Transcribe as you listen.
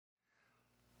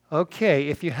Okay,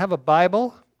 if you have a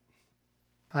Bible,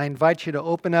 I invite you to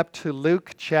open up to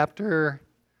Luke chapter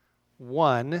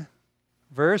 1,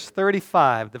 verse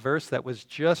 35, the verse that was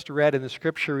just read in the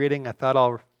scripture reading. I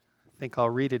think I'll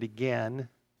read it again.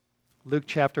 Luke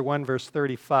chapter 1, verse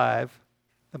 35,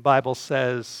 the Bible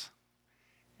says,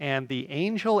 "And the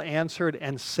angel answered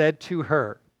and said to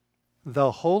her,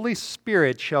 'The Holy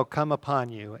Spirit shall come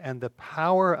upon you, and the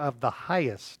power of the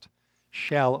Highest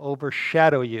shall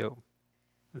overshadow you.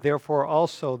 Therefore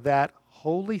also that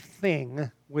holy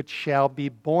thing which shall be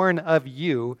born of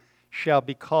you shall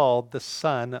be called the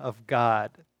Son of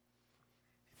God.'"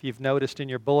 If you've noticed in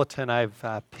your bulletin, I've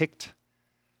picked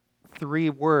 3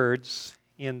 words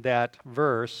in that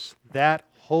verse, "that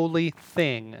holy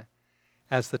thing,"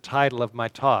 as the title of my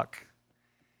talk.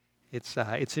 It's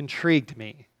intrigued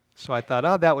me. So I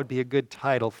thought, that would be a good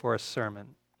title for a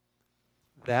sermon.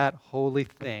 That holy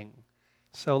thing.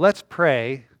 So let's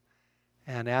pray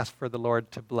and ask for the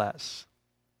Lord to bless.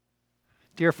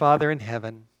 Dear Father in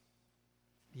heaven,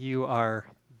 you are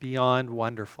beyond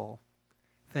wonderful.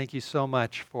 Thank you so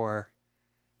much for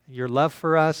your love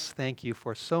for us. Thank you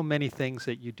for so many things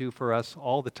that you do for us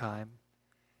all the time.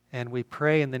 And we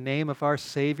pray in the name of our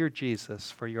Savior Jesus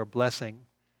for your blessing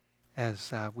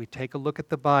as we take a look at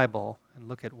the Bible and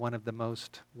look at one of the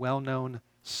most well-known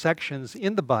sections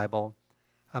in the Bible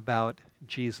about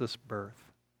Jesus' birth.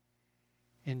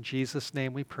 In Jesus'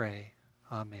 name we pray.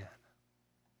 Amen.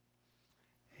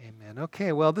 Amen.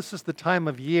 Okay, well, this is the time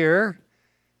of year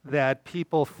that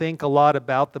people think a lot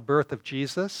about the birth of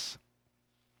Jesus.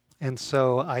 And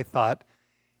so I thought,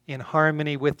 in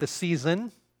harmony with the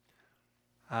season,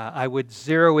 I would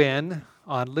zero in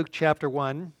on Luke chapter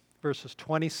 1, verses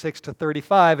 26 to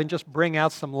 35, and just bring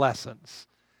out some lessons,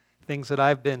 things that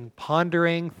I've been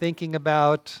pondering, thinking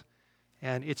about,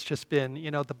 and it's just been,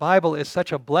 the Bible is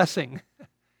such a blessing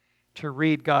to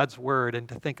read God's Word and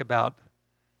to think about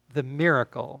the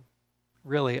miracle,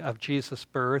 really, of Jesus'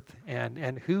 birth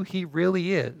and who He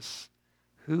really is.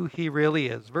 Who He really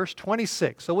is. Verse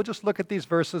 26. So we'll just look at these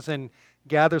verses and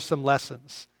gather some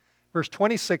lessons. Verse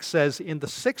 26 says, "In the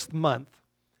 6th month,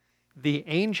 the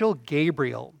angel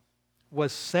Gabriel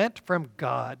was sent from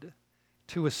God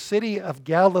to a city of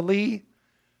Galilee."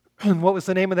 What was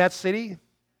the name of that city?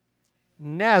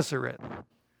 Nazareth.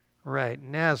 Right,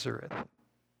 Nazareth.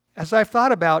 As I've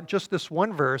thought about just this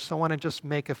one verse, I want to just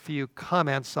make a few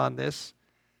comments on this,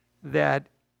 that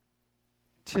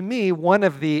to me, one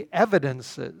of the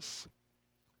evidences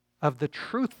of the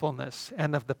truthfulness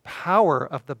and of the power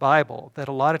of the Bible that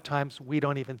a lot of times we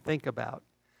don't even think about,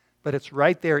 but it's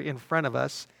right there in front of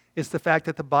us, is the fact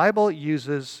that the Bible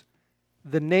uses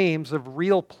the names of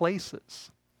real places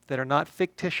that are not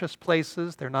fictitious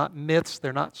places, they're not myths,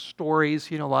 they're not stories.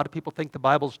 A lot of people think the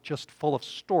Bible's just full of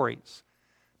stories.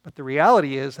 But the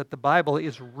reality is that the Bible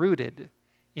is rooted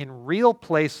in real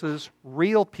places,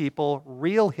 real people,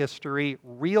 real history,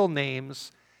 real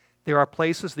names. There are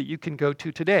places that you can go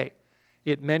to today.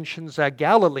 It mentions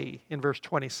Galilee in verse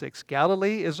 26.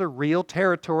 Galilee is a real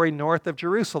territory north of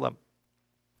Jerusalem.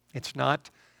 It's not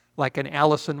like an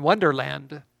Alice in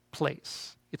Wonderland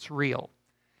place. It's real.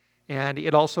 And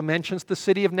it also mentions the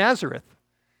city of Nazareth.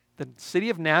 The city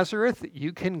of Nazareth,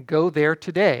 you can go there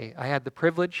today. I had the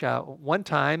privilege one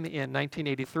time in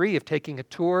 1983 of taking a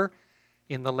tour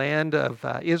in the land of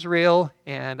Israel,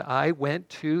 and I went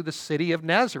to the city of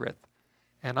Nazareth.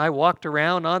 And I walked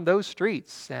around on those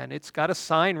streets, and it's got a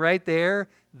sign right there,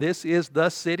 "This is the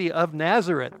city of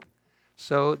Nazareth."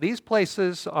 So these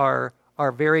places are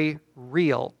very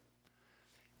real.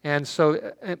 And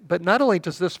so, but not only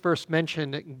does this verse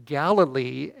mention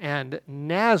Galilee and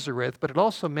Nazareth, but it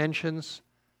also mentions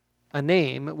a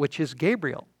name, which is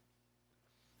Gabriel.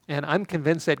 And I'm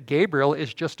convinced that Gabriel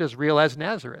is just as real as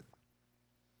Nazareth.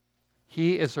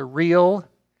 He is a real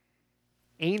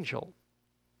angel.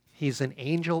 He's an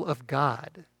angel of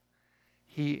God.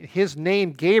 His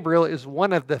name, Gabriel, is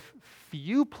one of the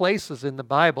few places in the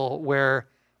Bible where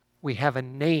we have a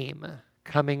name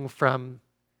coming from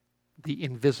the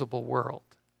invisible world,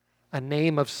 a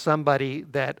name of somebody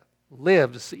that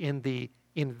lives in the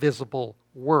invisible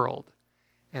world,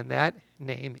 and that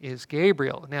name is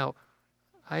Gabriel. Now,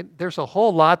 there's a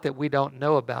whole lot that we don't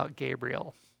know about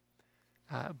Gabriel,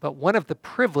 but one of the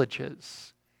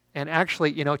privileges, and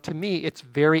actually, to me, it's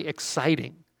very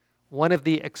exciting. One of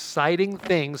the exciting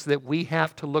things that we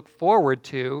have to look forward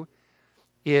to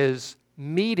is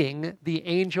meeting the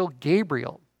angel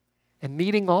Gabriel and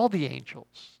meeting all the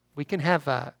angels. We can have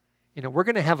we're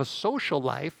going to have a social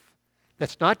life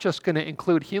that's not just going to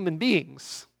include human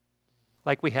beings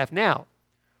like we have now.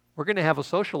 We're going to have a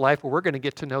social life where we're going to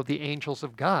get to know the angels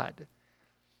of God.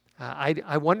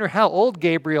 I wonder how old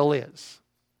Gabriel is.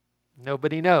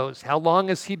 Nobody knows. How long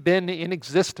has he been in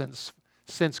existence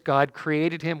since God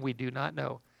created him? We do not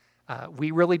know.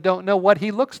 We really don't know what he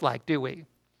looks like, do we?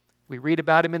 We read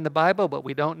about him in the Bible, but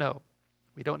we don't know.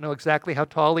 We don't know exactly how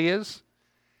tall he is.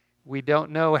 We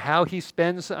don't know how he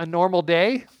spends a normal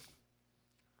day.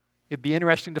 It'd be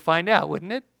interesting to find out,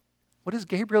 wouldn't it? What does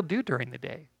Gabriel do during the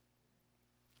day?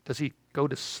 Does he go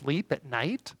to sleep at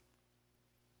night?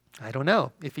 I don't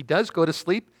know. If he does go to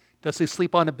sleep, does he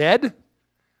sleep on a bed?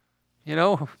 I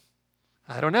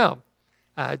don't know.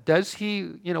 Does he,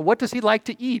 what does he like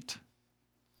to eat?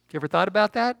 You ever thought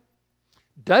about that?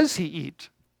 Does he eat?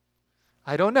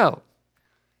 I don't know.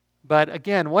 But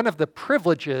again, one of the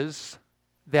privileges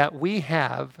that we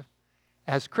have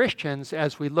as Christians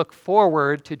as we look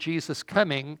forward to Jesus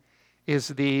coming is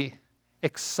the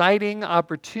exciting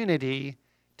opportunity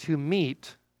to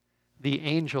meet the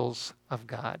angels of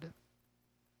God.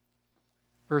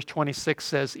 Verse 26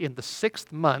 says, in the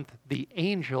 6th month, the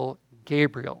angel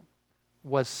Gabriel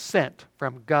was sent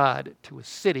from God to a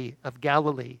city of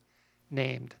Galilee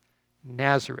named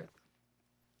Nazareth.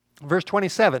 Verse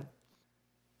 27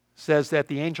 says that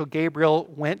the angel Gabriel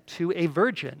went to a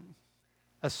virgin,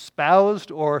 espoused,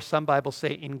 or some Bibles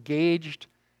say engaged,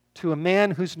 to a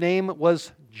man whose name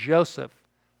was Joseph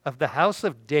of the house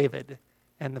of David,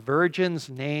 and the virgin's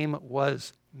name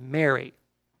was Mary.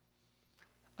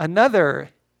 Another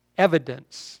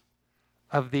evidence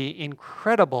of the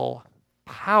incredible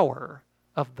power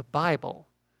of the Bible,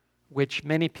 which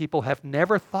many people have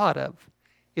never thought of,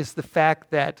 is the fact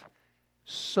that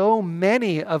so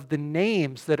many of the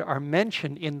names that are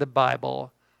mentioned in the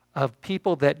Bible of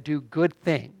people that do good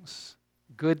things,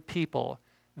 good people,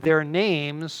 their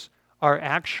names are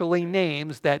actually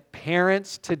names that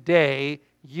parents today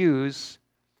use,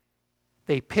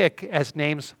 they pick as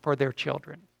names for their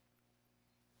children.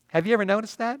 Have you ever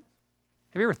noticed that?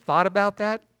 Have you ever thought about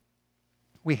that?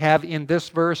 We have in this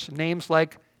verse names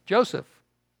like Joseph.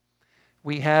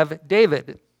 We have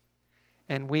David.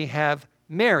 And we have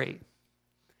Mary.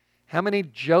 How many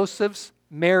Josephs,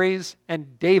 Marys,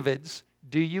 and Davids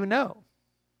do you know?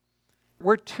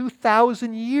 We're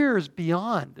 2,000 years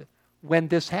beyond when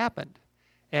this happened.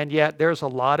 And yet there's a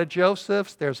lot of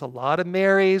Josephs, there's a lot of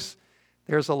Marys,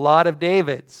 there's a lot of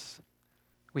Davids.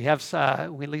 We have,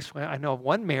 at least I know of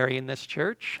one Mary in this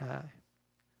church.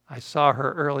 I saw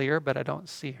her earlier, but I don't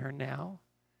see her now.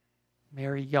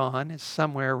 Mary Yon is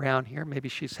somewhere around here. Maybe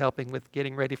she's helping with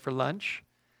getting ready for lunch.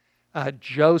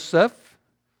 Joseph.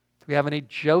 Do we have any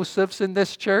Josephs in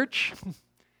this church?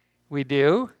 We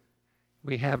do.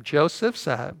 We have Josephs.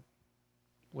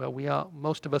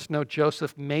 Most of us know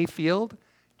Joseph Mayfield,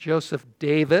 Joseph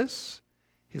Davis.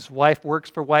 His wife works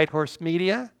for White Horse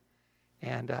Media,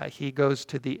 and he goes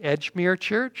to the Edgemere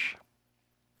Church.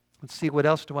 Let's see, what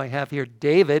else do I have here?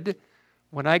 David.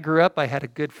 When I grew up, I had a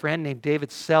good friend named David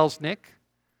Selznick.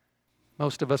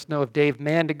 Most of us know of Dave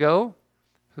Mandigo,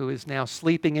 who is now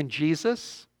sleeping in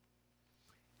Jesus.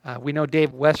 We know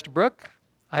Dave Westbrook.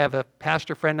 I have a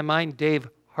pastor friend of mine, Dave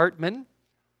Hartman.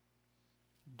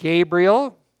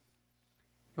 Gabriel.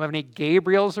 You have any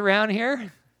Gabriels around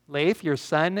here? Leif, your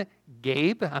son,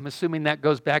 Gabe. I'm assuming that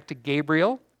goes back to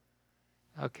Gabriel.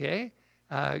 Okay.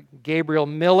 Gabriel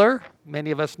Miller.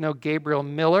 Many of us know Gabriel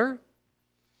Miller.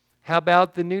 How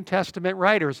about the New Testament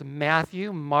writers?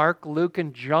 Matthew, Mark, Luke,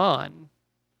 and John.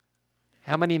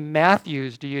 How many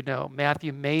Matthews do you know?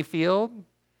 Matthew Mayfield.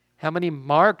 How many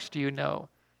Marks do you know?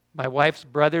 My wife's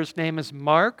brother's name is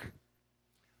Mark.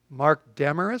 Mark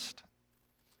Demarest.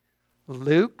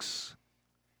 Luke's.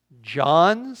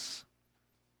 John's.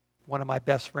 One of my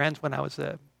best friends when I was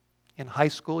in high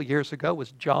school years ago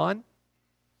was John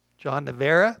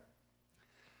Navarra.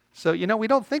 So, we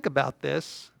don't think about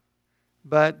this,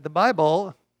 but the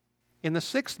Bible, in the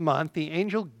 6th month, the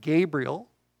angel Gabriel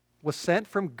was sent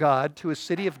from God to a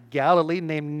city of Galilee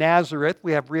named Nazareth.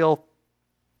 We have real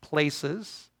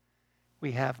places.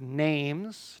 We have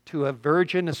names. To a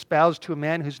virgin espoused to a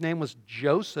man whose name was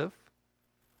Joseph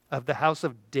of the house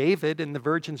of David, and the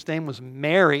virgin's name was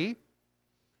Mary.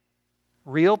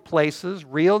 Real places,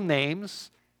 real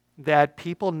names that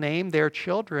people name their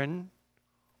children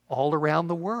all around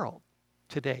the world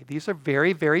today. These are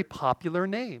very, very popular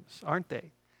names, aren't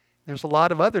they? There's a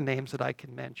lot of other names that I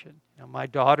can mention. My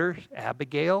daughter,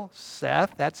 Abigail,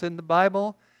 Seth, that's in the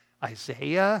Bible,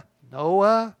 Isaiah,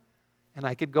 Noah, and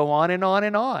I could go on and on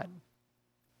and on.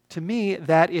 To me,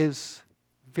 that is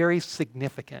very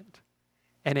significant,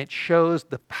 and it shows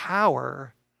the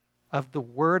power of the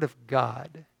Word of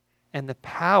God and the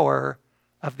power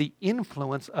of the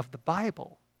influence of the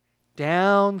Bible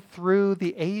down through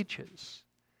the ages.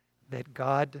 that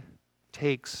God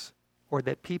takes, or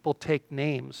that people take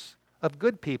names of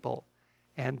good people,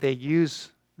 and they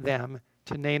use them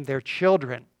to name their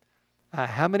children.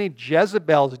 How many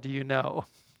Jezebels do you know?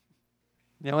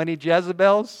 Know any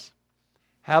Jezebels?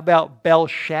 How about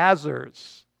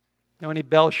Belshazzars? Know any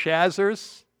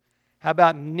Belshazzars? How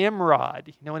about Nimrod?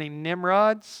 You know any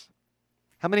Nimrods?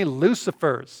 How many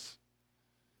Lucifers?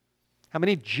 How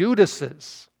many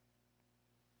Judases?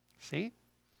 See?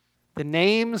 The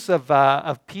names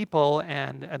of people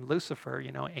and Lucifer,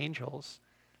 angels,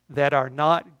 that are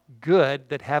not good,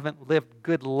 that haven't lived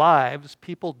good lives,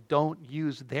 people don't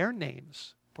use their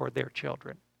names for their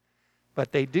children.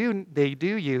 But they do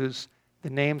use the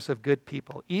names of good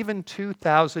people, even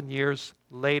 2,000 years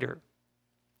later.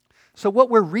 So what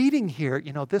we're reading here,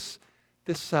 this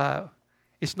it's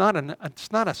not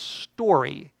a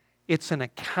story, it's an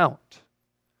account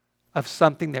of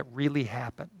something that really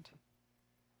happened.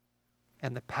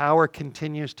 And the power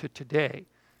continues to today.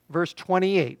 Verse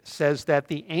 28 says that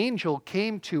the angel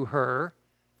came to her,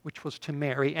 which was to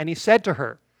Mary, and he said to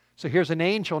her, so here's an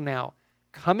angel now,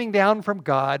 coming down from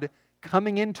God,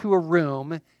 coming into a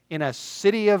room in a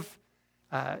city of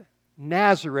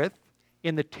Nazareth,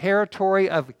 in the territory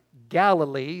of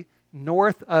Galilee,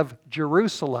 north of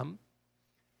Jerusalem.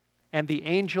 And the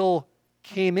angel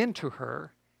came into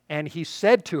her, and he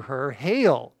said to her,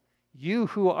 "Hail, you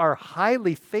who are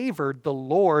highly favored, the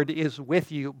Lord is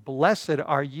with you. Blessed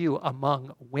are you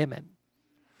among women."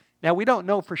 Now, we don't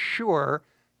know for sure,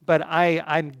 but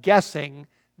I'm guessing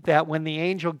that when the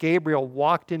angel Gabriel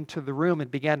walked into the room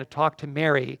and began to talk to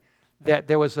Mary, that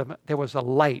there was a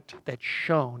light that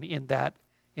shone in that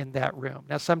room.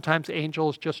 Now, sometimes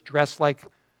angels just dress like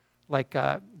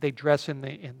they dress in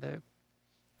the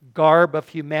garb of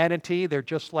humanity. They're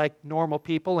just like normal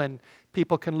people, and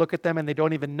people can look at them and they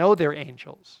don't even know they're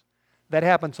angels. That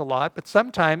happens a lot, but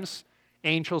sometimes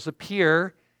angels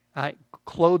appear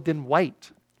clothed in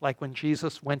white. Like when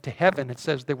Jesus went to heaven, it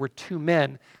says there were two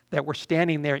men that were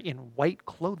standing there in white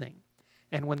clothing.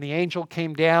 And when the angel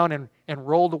came down and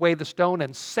rolled away the stone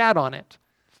and sat on it,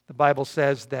 the Bible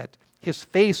says that his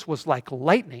face was like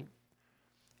lightning.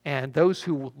 And those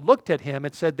who looked at him,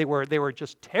 it said they were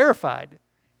just terrified,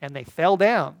 and they fell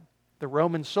down, the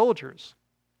Roman soldiers,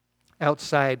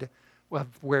 outside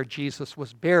of where Jesus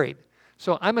was buried.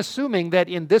 So I'm assuming that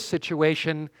in this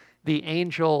situation, the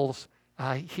angels,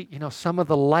 some of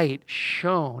the light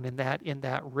shone in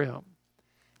that room.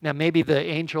 Now maybe the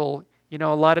angel, a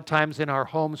lot of times in our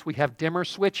homes we have dimmer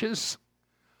switches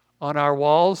on our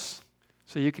walls,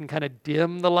 so you can kind of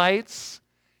dim the lights.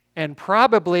 And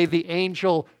probably the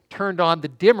angel turned on the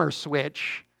dimmer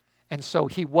switch, and so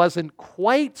he wasn't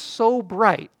quite so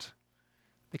bright.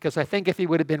 Because I think if he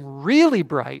would have been really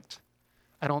bright,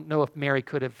 I don't know if Mary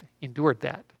could have endured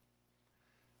that.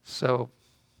 So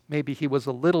maybe he was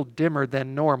a little dimmer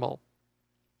than normal.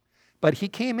 But he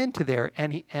came into there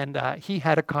and he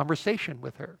had a conversation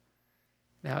with her.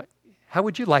 Now, how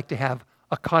would you like to have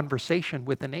a conversation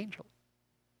with an angel?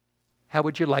 How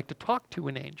would you like to talk to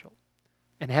an angel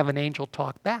and have an angel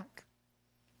talk back?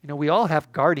 We all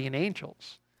have guardian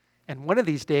angels. And one of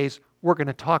these days, we're going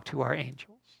to talk to our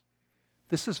angels.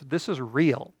 This is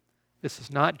real. This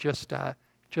is not just a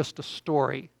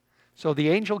story. So the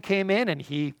angel came in and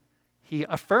he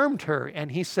affirmed her,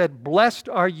 and he said, "Blessed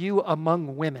are you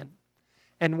among women."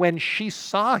 And when she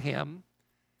saw him,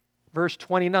 verse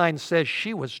 29 says,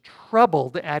 she was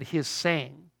troubled at his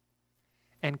saying,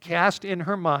 and cast in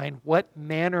her mind what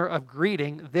manner of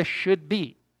greeting this should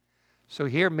be. So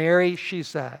here Mary,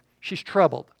 she's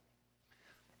troubled.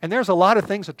 And there's a lot of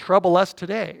things that trouble us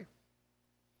today.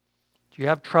 Do you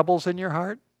have troubles in your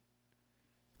heart?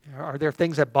 Are there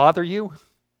things that bother you,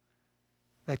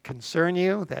 that concern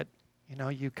you, that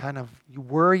you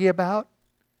worry about?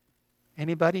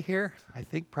 Anybody here? I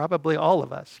think probably all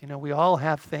of us. We all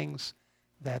have things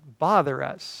that bother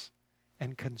us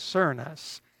and concern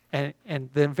us. And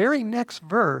the very next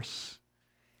verse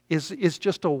is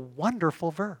just a wonderful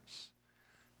verse.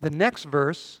 The next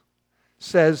verse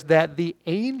says that the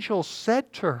angel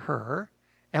said to her,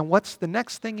 and what's the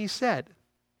next thing he said?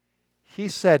 He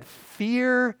said,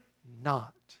 "Fear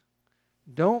not.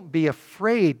 Don't be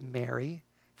afraid, Mary,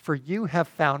 for you have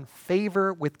found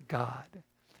favor with God."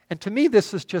 And to me,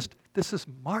 this is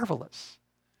marvelous.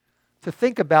 To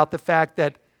think about the fact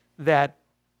that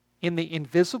in the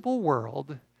invisible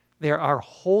world, there are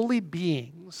holy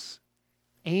beings,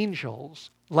 angels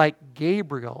like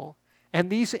Gabriel, and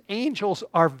these angels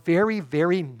are very,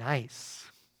 very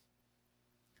nice.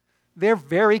 They're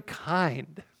very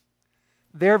kind.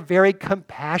 They're very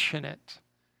compassionate.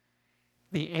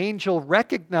 The angel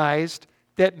recognized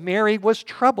that Mary was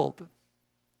troubled.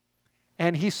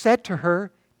 And he said to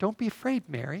her, "Don't be afraid,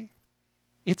 Mary.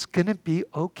 It's going to be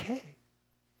okay.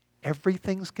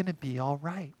 Everything's going to be all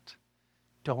right.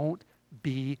 Don't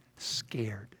be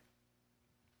scared."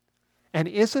 And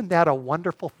isn't that a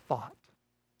wonderful thought?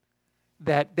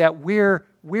 That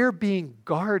we're being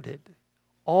guarded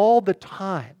all the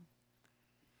time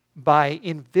by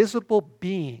invisible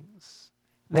beings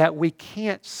that we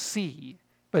can't see,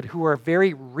 but who are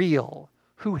very real,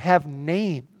 who have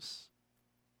names,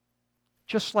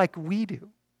 just like we do,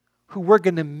 who we're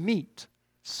going to meet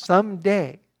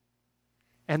someday.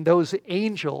 And those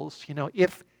angels,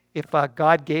 if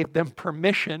God gave them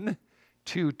permission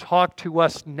to talk to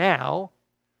us now,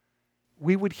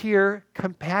 we would hear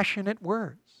compassionate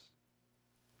words.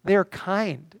 They're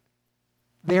kind.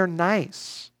 They're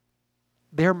nice.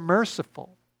 They're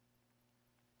merciful.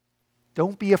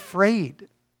 Don't be afraid.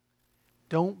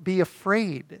 Don't be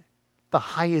afraid, the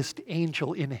highest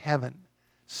angel in heaven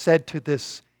said to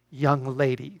this young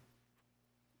lady.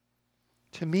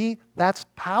 To me, that's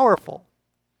powerful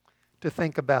to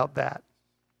think about that.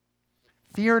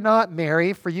 "Fear not,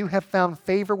 Mary, for you have found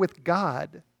favor with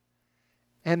God.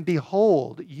 And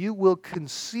behold, you will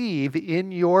conceive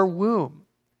in your womb,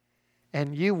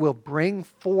 and you will bring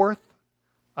forth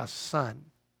a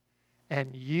son.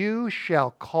 And you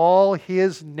shall call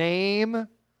his name,"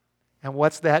 and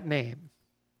what's that name?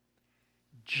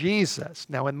 Jesus.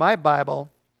 Now in my Bible,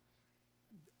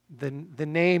 the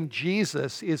name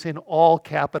Jesus is in all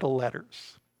capital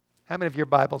letters. How many of your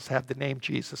Bibles have the name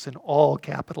Jesus in all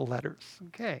capital letters?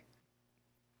 Okay.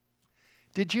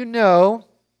 Do you know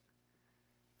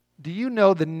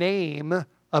the name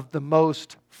of the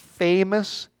most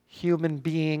famous human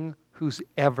being who's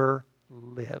ever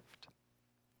lived?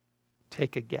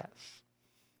 Take a guess.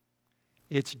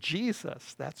 It's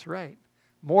Jesus, that's right.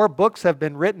 More books have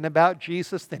been written about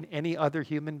Jesus than any other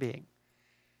human being.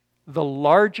 The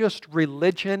largest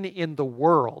religion in the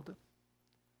world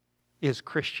is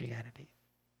Christianity.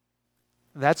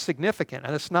 That's significant,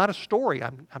 and it's not a story.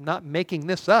 I'm not making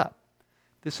this up.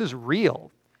 This is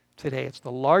real today. It's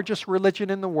the largest religion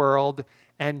in the world,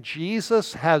 and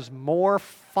Jesus has more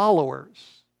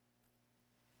followers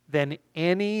than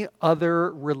any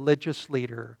other religious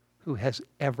leader who has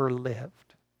ever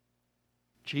lived.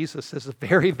 Jesus is a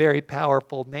very, very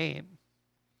powerful name.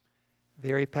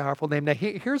 Very powerful name. Now,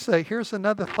 here's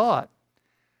another thought.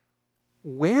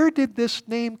 Where did this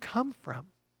name come from?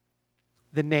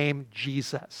 The name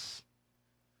Jesus.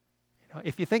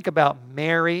 If you think about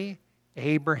Mary,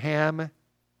 Abraham,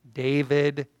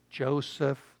 David,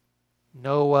 Joseph,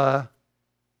 Noah,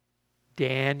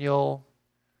 Daniel,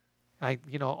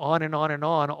 on and on and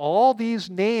on, all these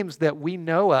names that we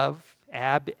know of,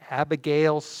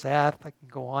 Abigail, Seth, I can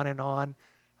go on and on,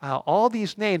 all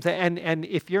these names, and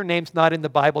if your name's not in the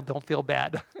Bible, don't feel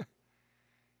bad.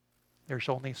 There's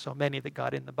only so many that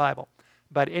got in the Bible.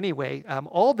 But anyway,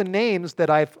 all the names that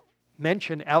I've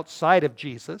mentioned outside of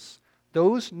Jesus,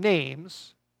 those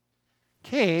names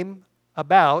came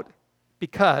about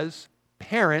because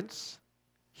parents,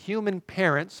 human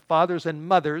parents, fathers and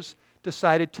mothers,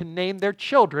 decided to name their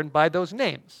children by those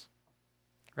names.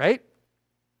 Right?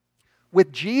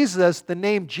 With Jesus, the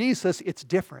name Jesus, it's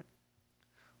different.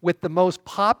 With the most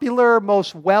popular,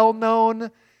 most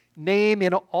well-known name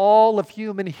in all of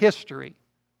human history,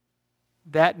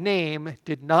 that name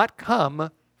did not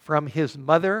come from his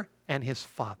mother and his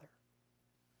father.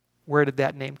 Where did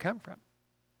that name come from?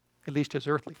 At least his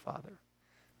earthly father.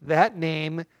 That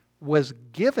name was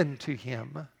given to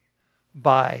him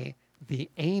by the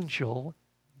angel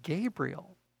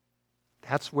Gabriel.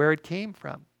 That's where it came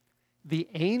from. The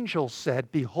angel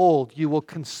said, "Behold, you will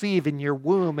conceive in your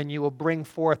womb, and you will bring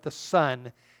forth a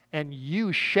son, and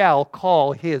you shall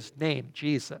call his name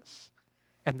Jesus."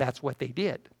 And that's what they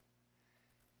did.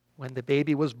 When the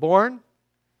baby was born,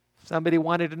 somebody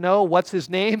wanted to know, what's his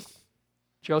name?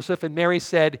 Joseph and Mary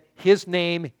said, "His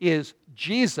name is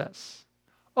Jesus."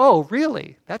 "Oh,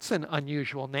 really? That's an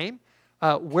unusual name.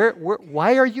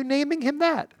 Why are you naming him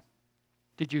that?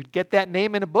 Did you get that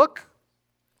name in a book?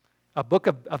 A book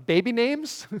of baby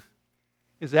names?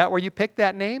 Is that where you picked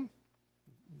that name?"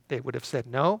 They would have said,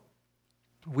 "No,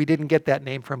 we didn't get that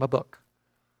name from a book."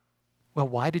 "Well,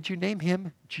 why did you name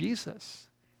him Jesus?"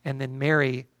 And then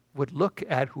Mary would look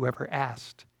at whoever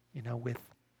asked,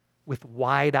 with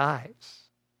wide eyes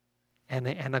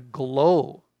and a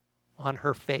glow on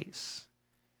her face.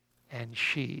 And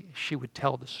she would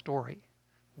tell the story.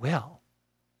 "Well,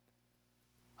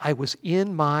 I was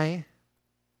in my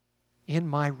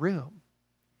room,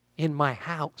 in my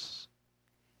house,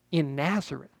 in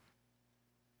Nazareth,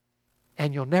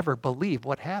 and you'll never believe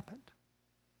what happened.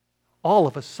 all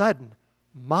of a sudden,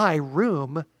 my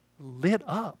room lit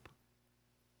up.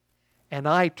 And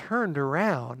I turned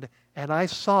around and I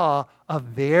saw a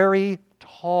very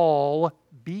tall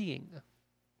being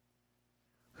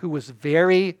who was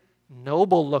very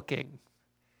noble looking.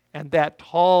 And that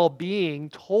tall being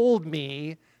told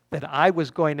me that I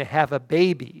was going to have a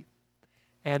baby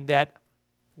and that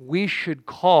we should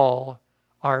call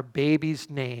our baby's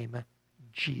name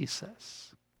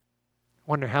Jesus.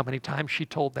 I wonder how many times she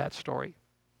told that story.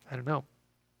 I don't know.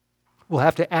 We'll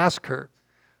have to ask her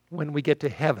when we get to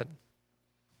heaven.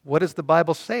 What does the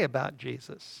Bible say about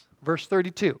Jesus? Verse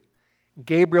 32,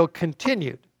 Gabriel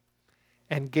continued,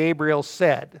 and Gabriel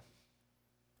said,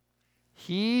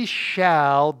 He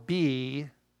shall be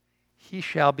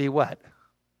what?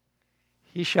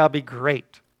 He shall be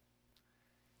great.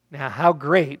 Now, how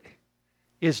great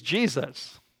is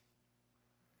Jesus?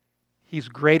 He's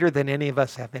greater than any of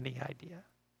us have any idea.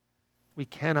 We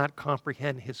cannot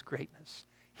comprehend his greatness.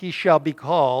 He shall be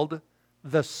called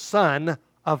the Son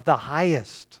of the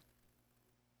Highest.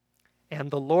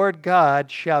 And the Lord God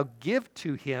shall give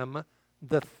to him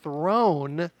the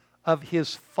throne of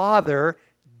his father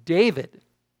David.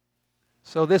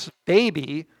 So this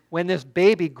baby, when this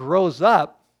baby grows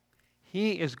up,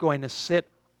 he is going to sit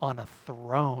on a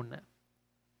throne.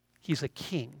 He's a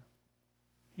king.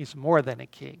 He's more than a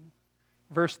king.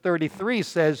 Verse 33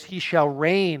 says, He shall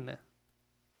reign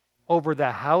over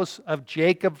the house of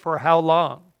Jacob for how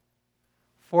long?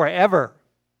 Forever.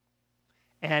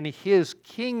 And his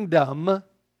kingdom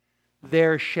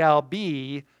there shall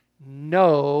be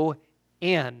no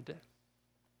end.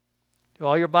 Do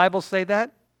all your Bibles say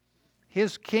that?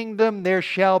 His kingdom there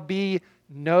shall be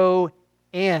no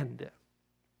end.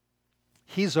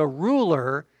 He's a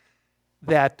ruler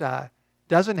that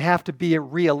doesn't have to be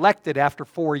reelected after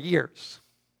 4 years.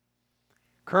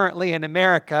 Currently in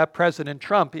America, President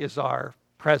Trump is our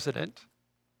president.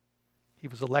 He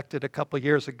was elected a couple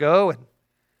years ago, and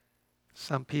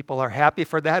some people are happy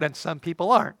for that, and some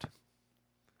people aren't.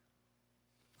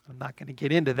 I'm not going to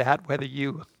get into that, whether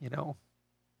you know,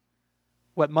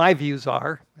 what my views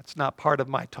are. That's not part of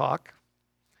my talk.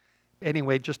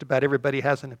 Anyway, just about everybody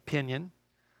has an opinion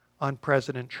on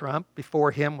President Trump.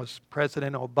 Before him was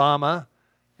President Obama,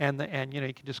 and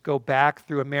you can just go back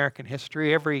through American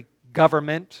history. Every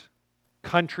government,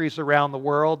 countries around the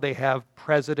world, they have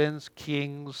presidents,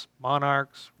 kings,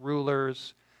 monarchs,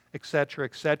 rulers, etc.,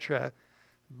 etc.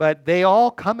 But they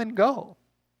all come and go,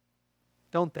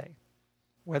 don't they?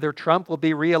 Whether Trump will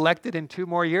be reelected in 2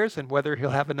 more years and whether he'll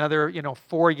have another,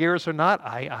 4 years or not,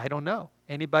 I don't know.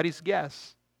 Anybody's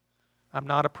guess. I'm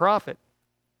not a prophet.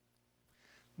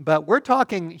 But we're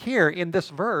talking here in this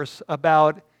verse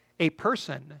about a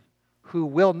person who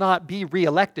will not be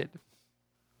reelected.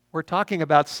 We're talking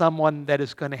about someone that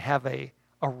is going to have a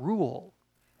rule,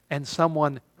 and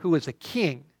someone who is a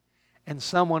king, and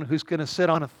someone who's going to sit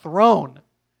on a throne.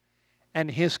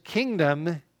 And his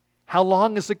kingdom, how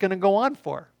long is it going to go on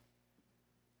for?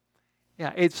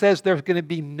 Yeah, it says there's going to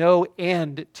be no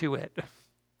end to it.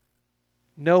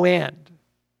 No end.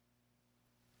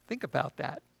 Think about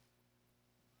that.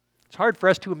 It's hard for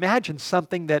us to imagine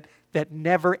something that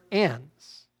never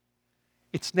ends.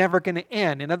 It's never going to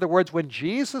end. In other words, when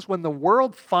the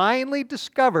world finally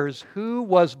discovers who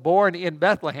was born in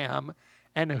Bethlehem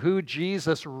and who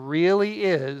Jesus really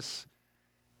is,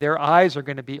 their eyes are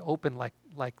going to be open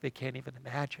like they can't even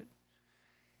imagine.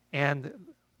 And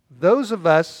those of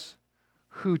us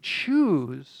who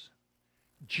choose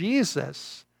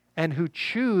Jesus and who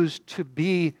choose to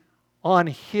be on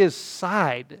his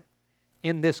side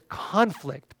in this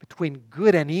conflict between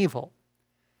good and evil,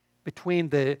 between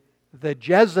the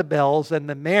Jezebels and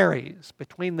the Marys,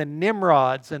 between the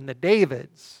Nimrods and the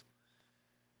Davids,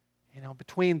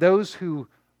 between those who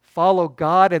follow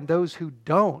God and those who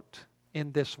don't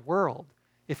in this world.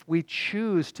 If we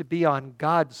choose to be on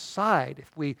God's side,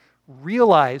 if we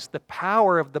realize the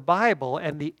power of the Bible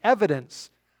and the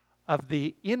evidence of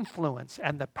the influence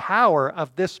and the power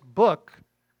of this book,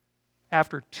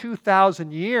 after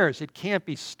 2,000 years, it can't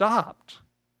be stopped,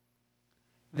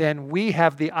 then we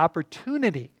have the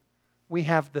opportunity, we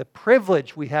have the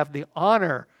privilege, we have the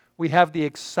honor, we have the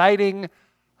exciting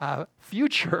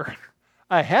future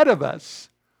ahead of us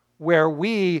where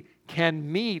we can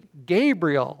meet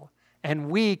Gabriel and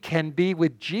we can be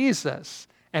with Jesus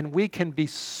and we can be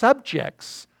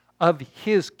subjects of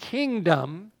his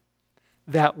kingdom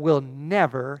that will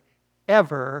never,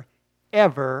 ever,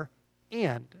 ever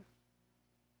end.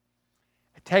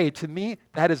 I tell you, to me,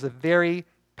 that is a very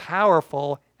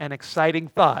powerful and exciting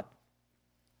thought.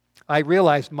 I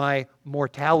realized my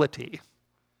mortality.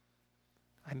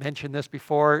 I mentioned this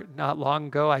before, not long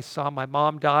ago. I saw my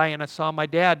mom die and I saw my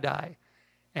dad die.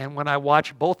 And when I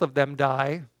watched both of them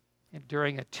die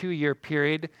during a 2-year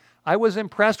period, I was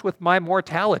impressed with my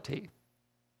mortality.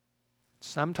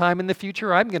 Sometime in the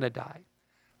future, I'm going to die.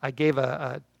 I gave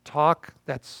a talk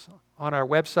that's on our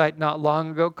website not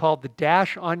long ago called The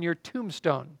Dash on Your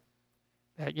Tombstone.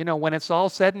 That, when it's all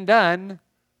said and done,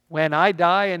 when I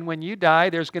die and when you die,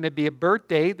 there's going to be a birth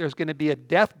date, there's going to be a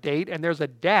death date, and there's a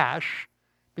dash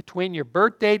between your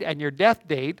birth date and your death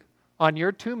date on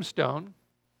your tombstone,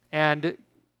 and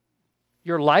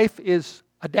your life is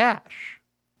a dash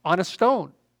on a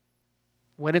stone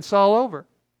when it's all over.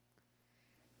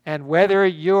 And whether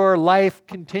your life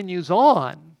continues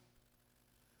on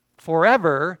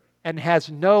forever and has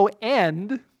no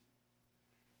end,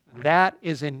 that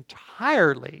is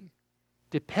entirely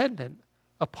dependent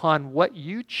upon what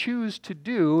you choose to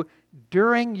do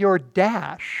during your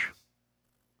dash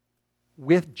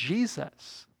with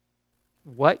Jesus.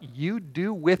 What you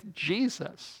do with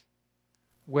Jesus,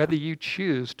 whether you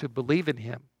choose to believe in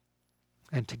him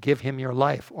and to give him your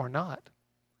life or not.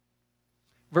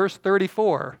 Verse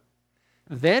 34,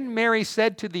 then Mary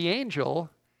said to the angel,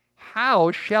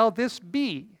 how shall this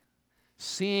be,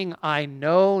 seeing I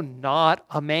know not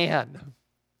a man?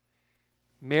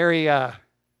 Mary,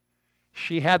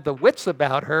 she had the wits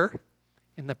about her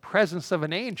in the presence of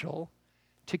an angel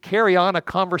to carry on a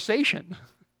conversation,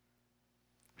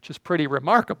 which is pretty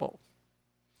remarkable.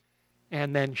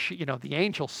 And then the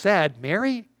angel said,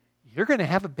 Mary, you're going to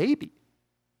have a baby.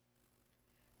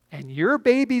 And your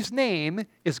baby's name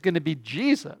is going to be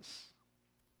Jesus.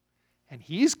 And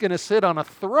he's going to sit on a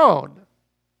throne.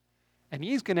 And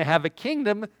he's going to have a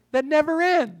kingdom that never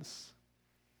ends.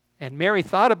 And Mary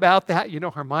thought about that.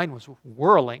 Her mind was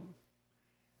whirling.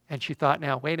 And she thought,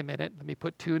 now, wait a minute. Let me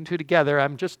put 2 and 2 together. I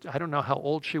don't know how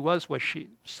old she was. Was she,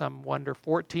 some wonder,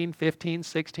 14, 15,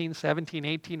 16, 17,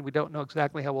 18? We don't know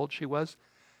exactly how old she was.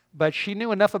 But she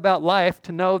knew enough about life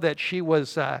to know that she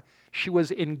was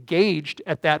engaged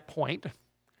at that point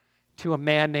to a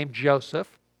man named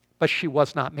Joseph, but she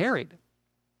was not married.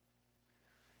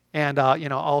 And,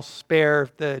 I'll spare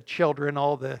the children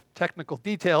all the technical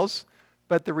details,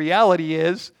 but the reality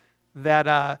is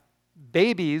that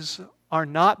babies are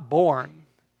not born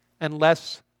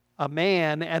unless a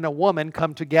man and a woman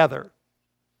come together.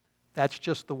 That's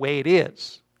just the way it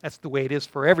is. That's the way it is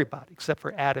for everybody, except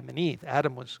for Adam and Eve.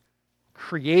 Adam was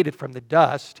created from the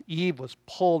dust. Eve was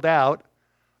pulled out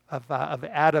of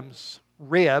Adam's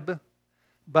rib.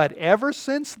 But ever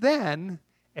since then,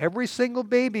 every single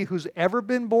baby who's ever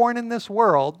been born in this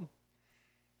world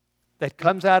that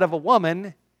comes out of a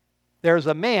woman, there's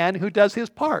a man who does his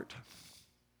part.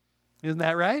 Isn't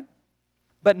that right?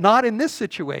 But not in this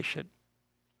situation.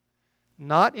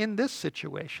 Not in this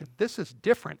situation. This is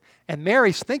different. And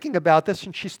Mary's thinking about this,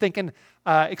 and she's thinking,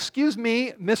 excuse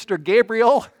me, Mr.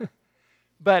 Gabriel,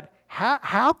 but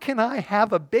how can I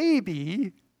have a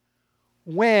baby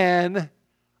when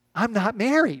I'm not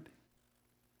married?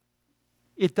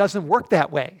 It doesn't work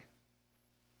that way.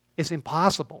 It's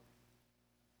impossible.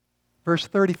 Verse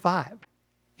 35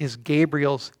 is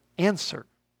Gabriel's answer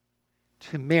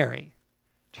to Mary,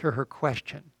 to her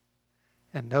question.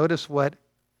 And notice what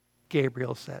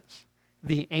Gabriel says.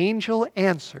 The angel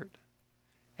answered,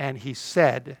 and he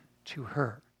said to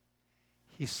her,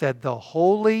 he said, the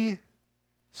Holy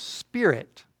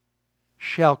Spirit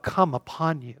shall come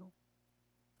upon you,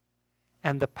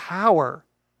 and the power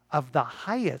of the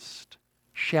highest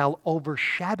shall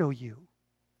overshadow you.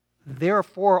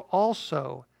 Therefore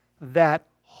also that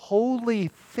holy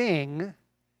thing,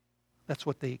 that's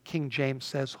what the King James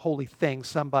says, holy thing.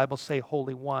 Some Bibles say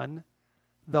holy one.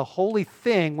 The holy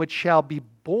thing which shall be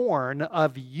born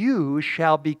of you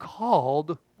shall be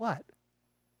called what?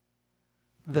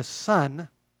 The Son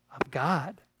of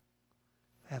God.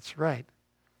 That's right.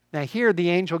 Now here the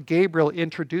angel Gabriel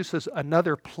introduces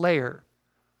another player,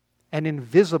 an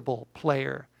invisible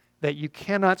player that you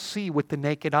cannot see with the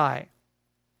naked eye.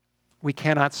 We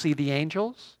cannot see the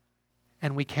angels,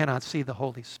 and we cannot see the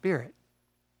Holy Spirit.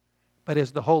 But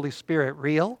is the Holy Spirit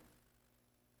real?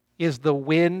 Is the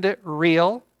wind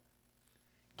real?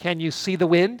 Can you see the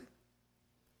wind?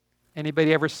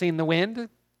 Anybody ever seen the wind?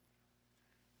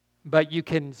 But you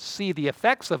can see the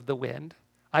effects of the wind.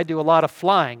 I do a lot of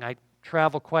flying. I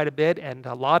travel quite a bit, and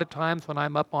a lot of times when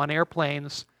I'm up on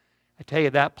airplanes, I tell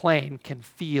you that plane can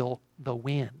feel the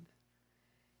wind.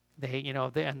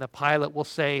 And the pilot will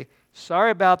say, sorry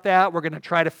about that, we're going to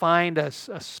try to find a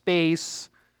space,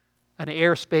 an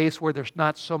airspace where there's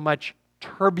not so much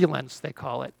turbulence, they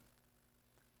call it.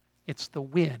 It's the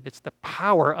wind. It's the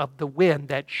power of the wind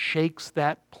that shakes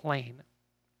that plane.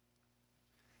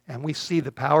 And we see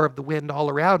the power of the wind all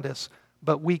around us,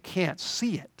 but we can't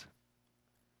see it.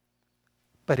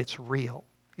 But it's real.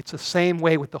 It's the same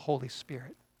way with the Holy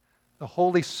Spirit. The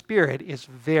Holy Spirit is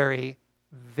very,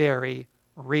 very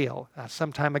real.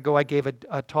 Some time ago I gave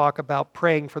a talk about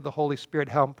praying for the Holy Spirit,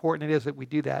 how important it is that we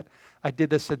do that. I did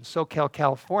this in SoCal,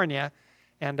 California,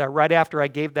 and right after I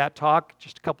gave that talk,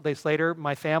 just a couple days later,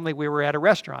 my family, we were at a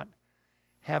restaurant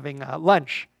having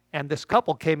lunch, and this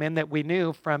couple came in that we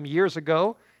knew from years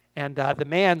ago, and the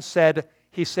man said,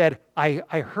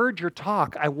 I heard your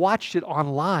talk. I watched it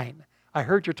online. I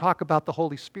heard your talk about the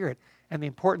Holy Spirit and the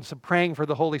importance of praying for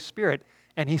the Holy Spirit.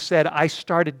 And he said, I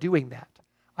started doing that.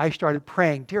 I started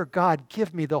praying, dear God,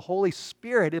 give me the Holy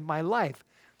Spirit in my life.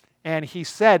 And he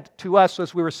said to us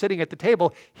as we were sitting at the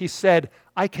table, he said,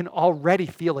 I can already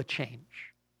feel a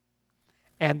change.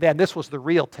 And then this was the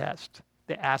real test,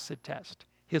 the acid test.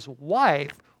 His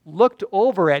wife looked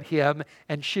over at him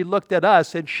and she looked at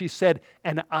us and she said,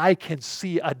 and I can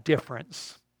see a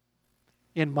difference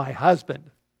in my husband.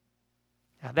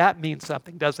 Now that means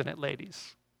something, doesn't it,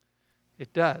 ladies?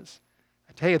 It does.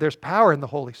 I tell you, there's power in the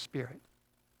Holy Spirit.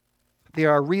 There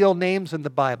are real names in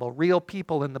the Bible, real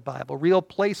people in the Bible, real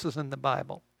places in the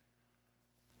Bible.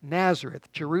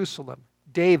 Nazareth, Jerusalem,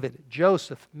 David,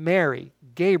 Joseph, Mary,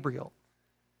 Gabriel.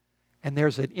 And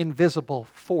there's an invisible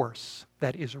force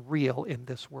that is real in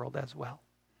this world as well.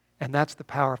 And that's the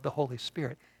power of the Holy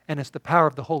Spirit. And it's the power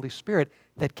of the Holy Spirit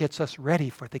that gets us ready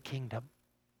for the kingdom.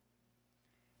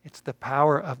 It's the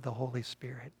power of the Holy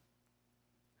Spirit.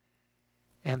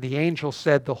 And the angel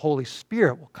said, the Holy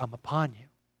Spirit will come upon you.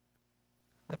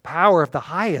 The power of the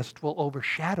highest will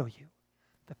overshadow you.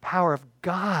 The power of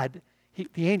God.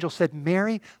 The angel said,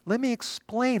 Mary, let me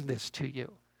explain this to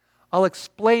you. I'll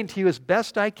explain to you as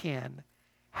best I can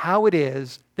how it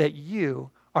is that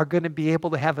you are going to be able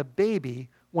to have a baby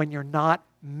when you're not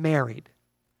married.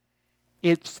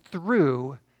 It's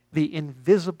through the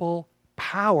invisible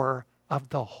power of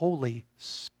the Holy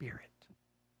Spirit.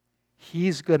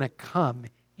 He's going to come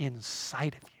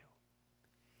inside of you.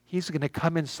 He's going to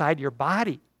come inside your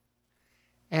body.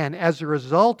 And as a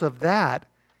result of that,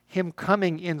 Him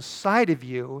coming inside of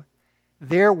you,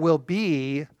 there will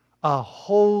be a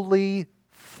holy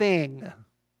thing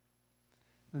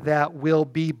that will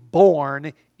be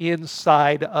born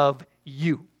inside of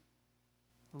you.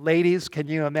 Ladies, can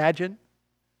you imagine?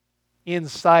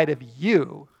 Inside of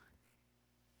you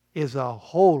is a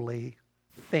holy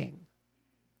thing.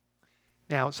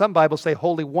 Now, some Bibles say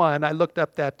Holy One. I looked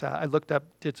up, did a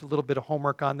little bit of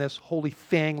homework on this. Holy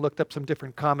thing, looked up some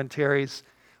different commentaries,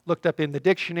 looked up in the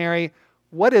dictionary.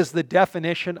 What is the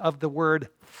definition of the word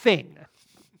thing?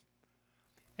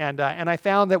 And I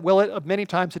found that, many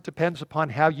times it depends upon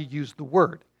how you use the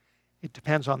word. It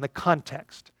depends on the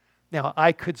context. Now,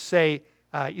 I could say,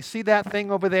 you see that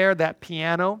thing over there, that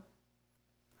piano?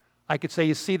 I could say,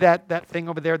 you see that thing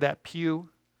over there, that pew?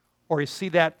 Or you see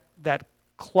that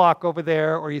clock over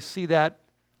there? Or you see that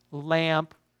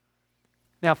lamp?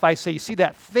 Now, if I say, you see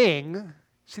that thing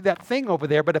over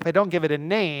there, but if I don't give it a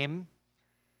name,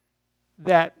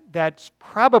 that's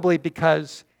probably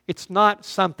because it's not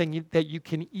something that you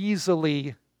can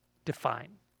easily define.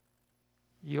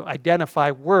 You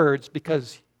identify words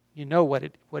because you know what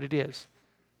it is.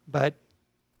 But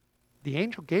the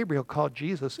angel Gabriel called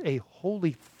Jesus a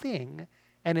holy thing,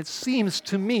 and it seems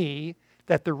to me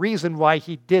that the reason why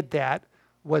he did that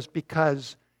was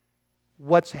because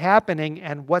what's happening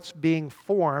and what's being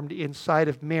formed inside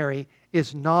of Mary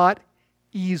is not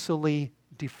easily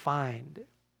defined.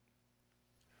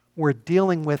 We're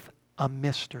dealing with a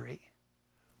mystery.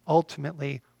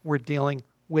 Ultimately, we're dealing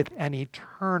with an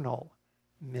eternal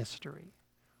mystery.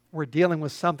 We're dealing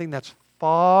with something that's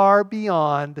far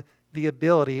beyond the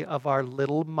ability of our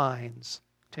little minds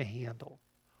to handle.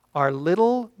 Our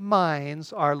little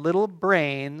minds, our little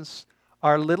brains,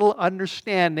 our little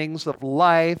understandings of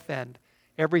life and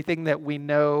everything that we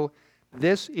know,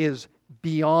 this is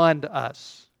beyond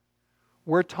us.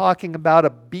 We're talking about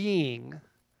a being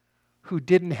who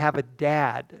didn't have a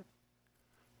dad.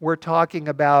 We're talking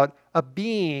about a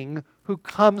being who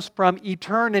comes from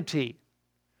eternity.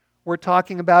 We're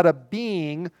talking about a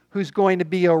being who's going to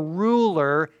be a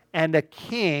ruler and a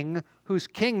king whose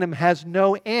kingdom has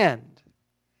no end.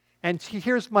 And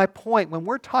here's my point. When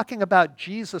we're talking about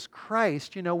Jesus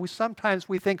Christ, sometimes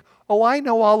we think, oh, I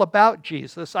know all about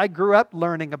Jesus. I grew up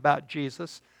learning about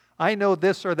Jesus. I know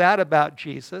this or that about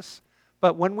Jesus.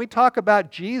 But when we talk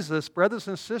about Jesus, brothers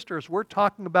and sisters, we're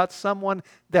talking about someone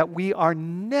that we are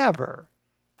never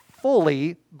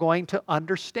fully going to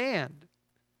understand.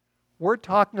 We're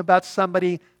talking about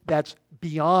somebody that's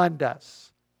beyond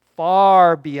us,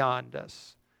 far beyond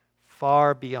us,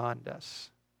 far beyond us.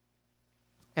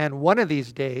 And one of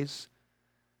these days,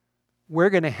 we're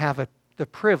going to have the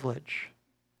privilege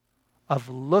of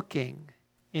looking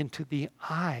into the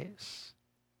eyes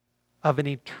of an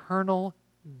eternal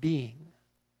being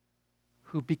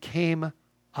who became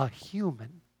a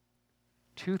human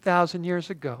 2,000 years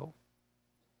ago,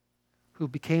 who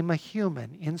became a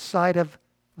human inside of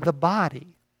the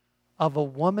body of a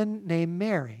woman named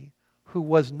Mary who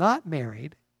was not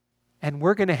married, and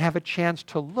we're going to have a chance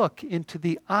to look into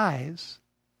the eyes,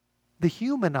 the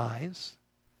human eyes,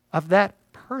 of that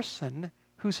person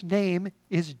whose name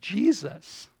is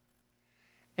Jesus.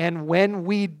 And when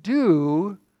we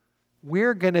do,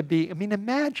 we're going to be,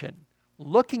 imagine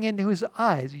looking into his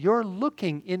eyes. You're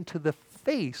looking into the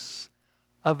face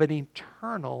of an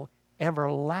eternal,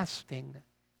 everlasting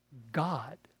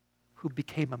God who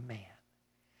became a man.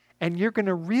 And you're going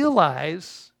to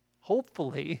realize,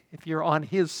 hopefully, if you're on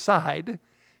his side,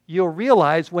 you'll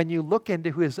realize when you look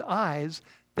into his eyes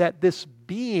that this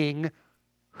being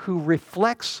who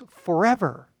reflects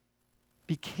forever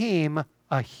became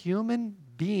a human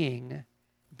being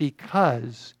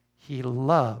because he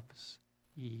loves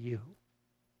you.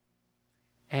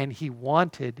 And he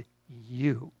wanted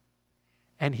you.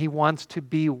 And he wants to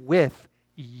be with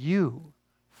you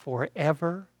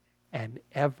forever and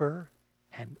ever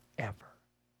and ever.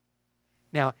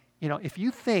 Now, if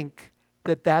you think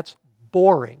that that's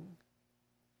boring,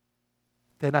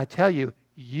 then I tell you,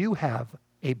 you have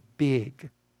a big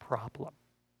problem.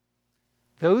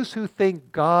 Those who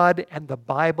think God and the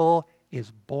Bible is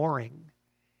boring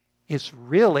is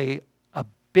really a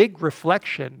big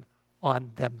reflection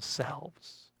on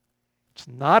themselves. It's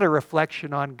not a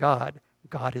reflection on God.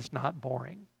 God is not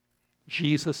boring.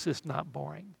 Jesus is not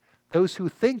boring. Those who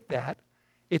think that,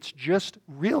 it's just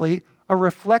really a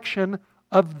reflection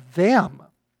of them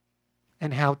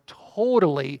and how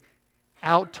totally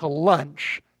out to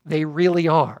lunch they really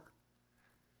are.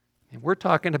 And we're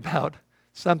talking about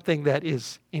something that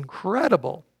is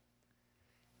incredible.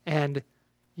 And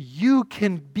you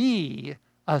can be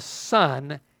a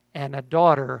son and a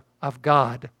daughter of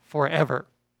God forever.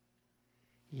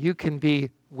 You can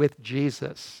be with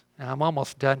Jesus. Now, I'm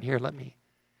almost done here. Let me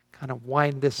kind of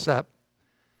wind this up.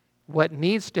 What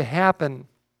needs to happen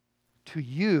to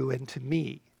you and to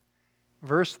me,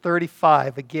 verse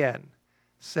 35 again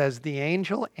says, the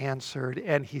angel answered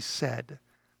and he said,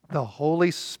 the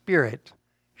Holy Spirit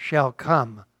shall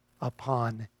come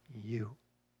upon you,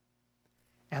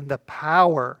 and the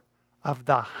power of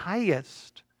the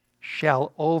highest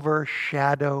shall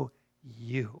overshadow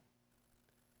you.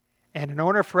 And in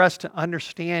order for us to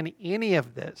understand any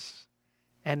of this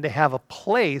and to have a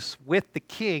place with the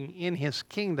King in his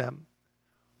kingdom,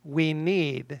 we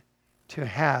need to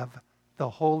have the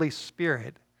Holy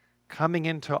Spirit coming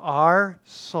into our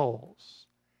souls,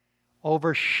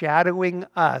 overshadowing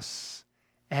us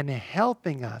and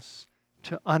helping us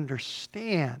to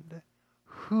understand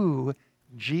who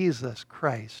Jesus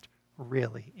Christ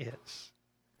really is.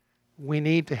 We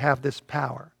need to have this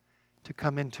power to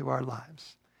come into our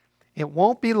lives. It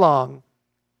won't be long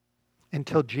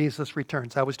until Jesus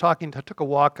returns. I took a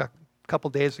walk a couple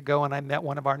days ago, and I met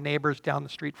one of our neighbors down the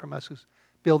street from us who's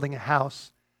building a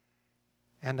house.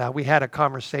 And we had a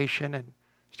conversation and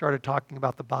started talking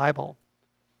about the Bible.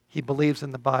 He believes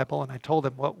in the Bible, and I told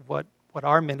him what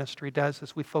our ministry does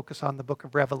is we focus on the book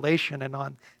of Revelation and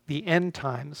on the end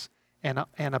times and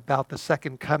about the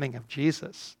second coming of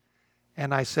Jesus.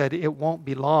 And I said, it won't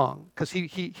be long. Because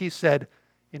he said,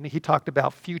 and he talked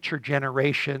about future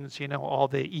generations, all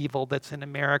the evil that's in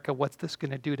America. What's this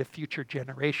going to do to future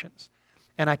generations?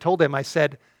 And I told him, I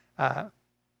said,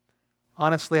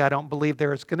 honestly, I don't believe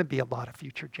there is going to be a lot of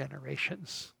future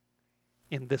generations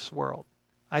in this world.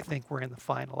 I think we're in the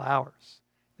final hours,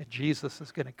 that Jesus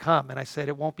is going to come. And I said,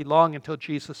 it won't be long until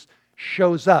Jesus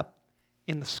shows up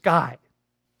in the sky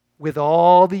with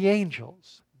all the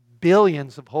angels.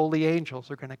 Billions of holy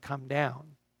angels are going to come down.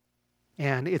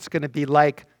 And it's going to be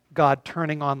like God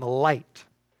turning on the light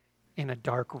in a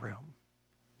dark room.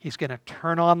 He's going to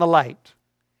turn on the light,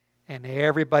 and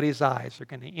everybody's eyes are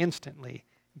going to instantly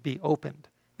be opened.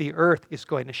 The earth is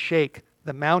going to shake.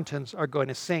 The mountains are going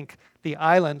to sink. The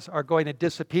islands are going to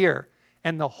disappear.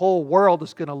 And the whole world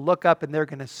is going to look up, and they're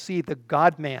going to see the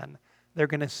God-man. They're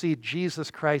going to see Jesus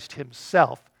Christ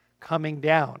himself coming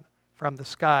down from the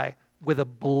sky with a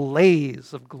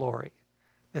blaze of glory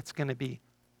that's going to be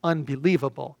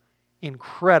unbelievable,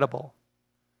 incredible,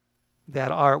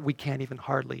 that we can't even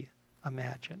hardly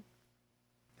imagine.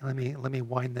 Let me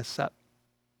wind this up.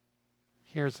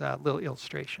 Here's a little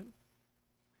illustration.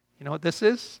 You know what this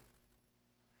is?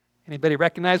 Anybody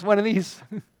recognize one of these?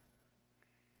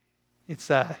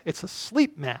 It's a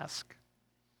sleep mask.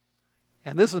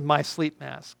 And this is my sleep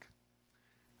mask.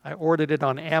 I ordered it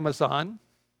on Amazon.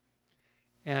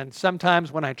 And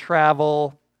sometimes when I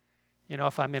travel,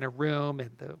 if I'm in a room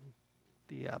and the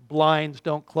blinds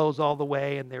don't close all the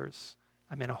way and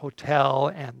I'm in a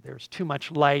hotel and there's too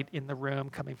much light in the room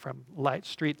coming from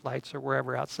street lights or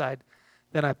wherever outside,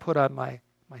 then I put on my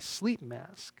sleep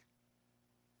mask.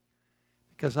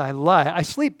 Because I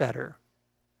sleep better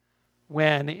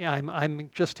when I'm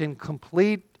just in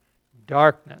complete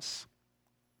darkness.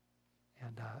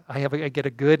 And I get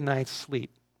a good night's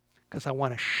sleep because I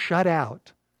want to shut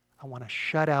out. I want to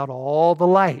shut out all the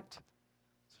light.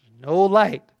 There's no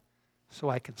light so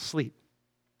I can sleep.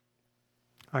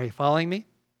 Are you following me?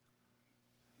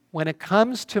 When it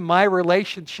comes to my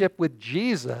relationship with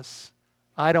Jesus,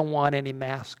 I don't want any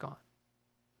mask on.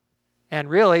 And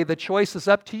really, the choice is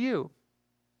up to you.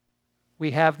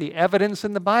 We have the evidence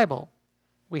in the Bible.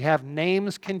 We have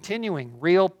names continuing,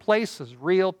 real places,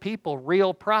 real people,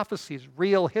 real prophecies,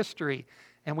 real history.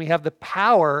 And we have the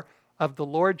power of the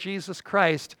Lord Jesus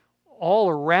Christ all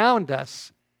around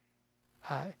us,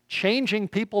 changing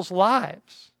people's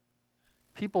lives.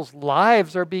 People's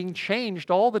lives are being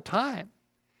changed all the time.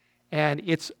 And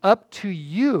it's up to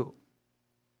you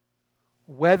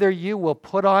whether you will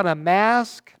put on a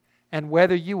mask and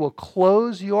whether you will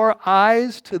close your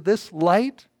eyes to this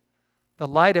light, the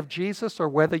light of Jesus, or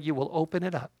whether you will open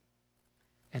it up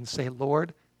and say,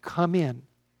 Lord, come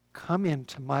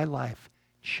into my life,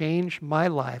 change my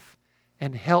life,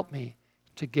 and help me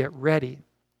to get ready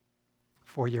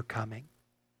for your coming.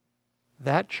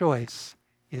 That choice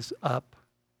is up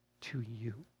to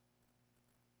you.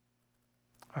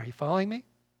 Are you following me?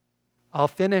 I'll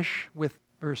finish with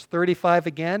verse 35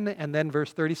 again and then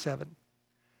verse 37.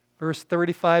 Verse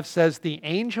 35 says, the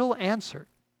angel answered,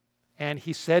 and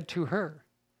he said to her,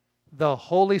 the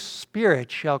Holy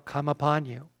Spirit shall come upon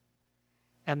you,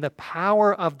 and the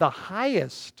power of the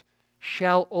highest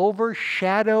shall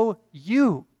overshadow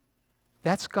you.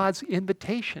 That's God's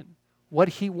invitation, what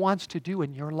he wants to do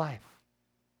in your life.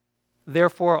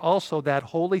 Therefore also that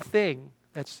holy thing,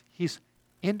 he's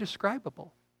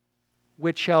indescribable,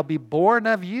 which shall be born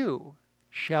of you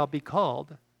shall be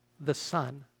called the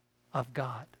Son of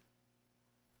God.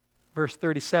 Verse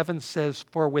 37 says,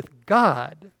 for with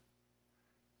God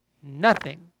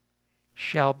nothing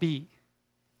shall be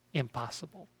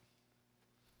impossible.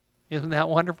 Isn't that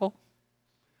wonderful?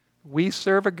 We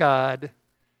serve a God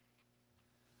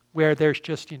where there's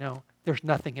just, there's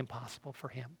nothing impossible for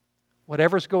him.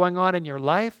 Whatever's going on in your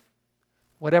life,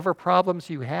 whatever problems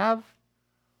you have,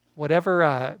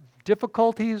 whatever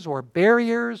difficulties or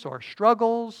barriers or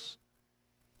struggles,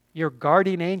 your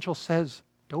guardian angel says,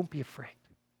 don't be afraid.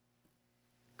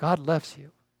 God loves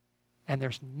you, and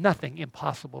there's nothing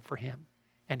impossible for him.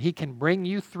 And he can bring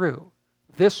you through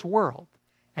this world,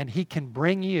 and he can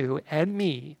bring you and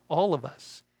me, all of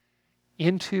us,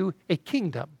 into a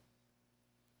kingdom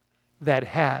that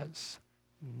has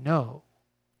no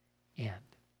end.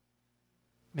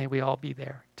 May we all be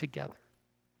there together.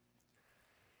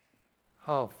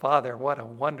 Oh, Father, what a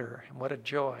wonder and what a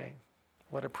joy,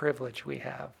 what a privilege we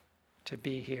have to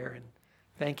be here. And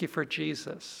thank you for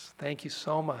Jesus. Thank you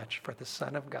so much for the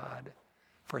Son of God,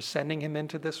 for sending him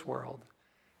into this world.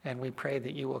 And we pray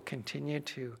that you will continue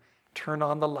to turn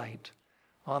on the lights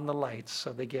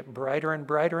so they get brighter and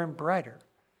brighter and brighter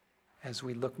as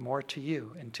we look more to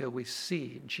you until we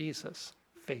see Jesus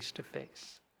face to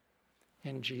face.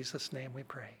 In Jesus' name we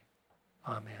pray.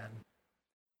 Amen.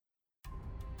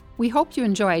 We hope you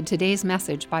enjoyed today's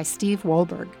message by Steve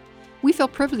Wohlberg. We feel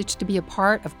privileged to be a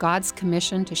part of God's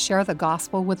commission to share the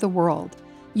gospel with the world.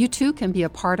 You too can be a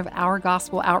part of our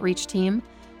gospel outreach team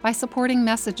by supporting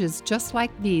messages just like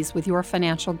these with your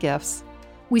financial gifts.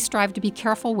 We strive to be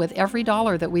careful with every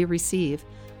dollar that we receive,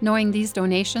 knowing these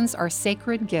donations are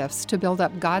sacred gifts to build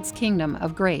up God's kingdom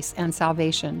of grace and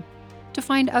salvation. To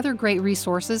find other great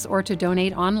resources or to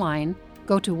donate online,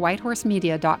 go to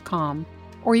whitehorsemedia.com,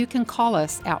 or you can call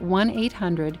us at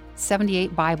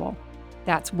 1-800-78-BIBLE.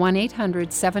 That's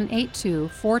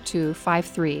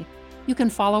 1-800-782-4253. You can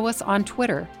follow us on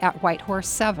Twitter at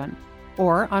Whitehorse7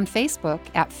 or on Facebook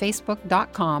at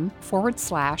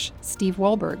facebook.com/Steve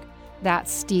Wohlberg.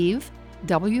 That's Steve,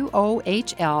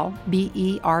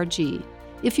 Wohlberg.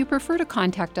 If you prefer to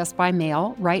contact us by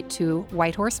mail, write to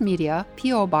White Horse Media,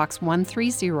 P.O. Box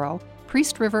 130,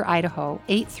 Priest River, Idaho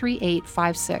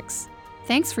 83856.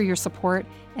 Thanks for your support,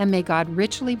 and may God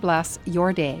richly bless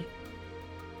your day.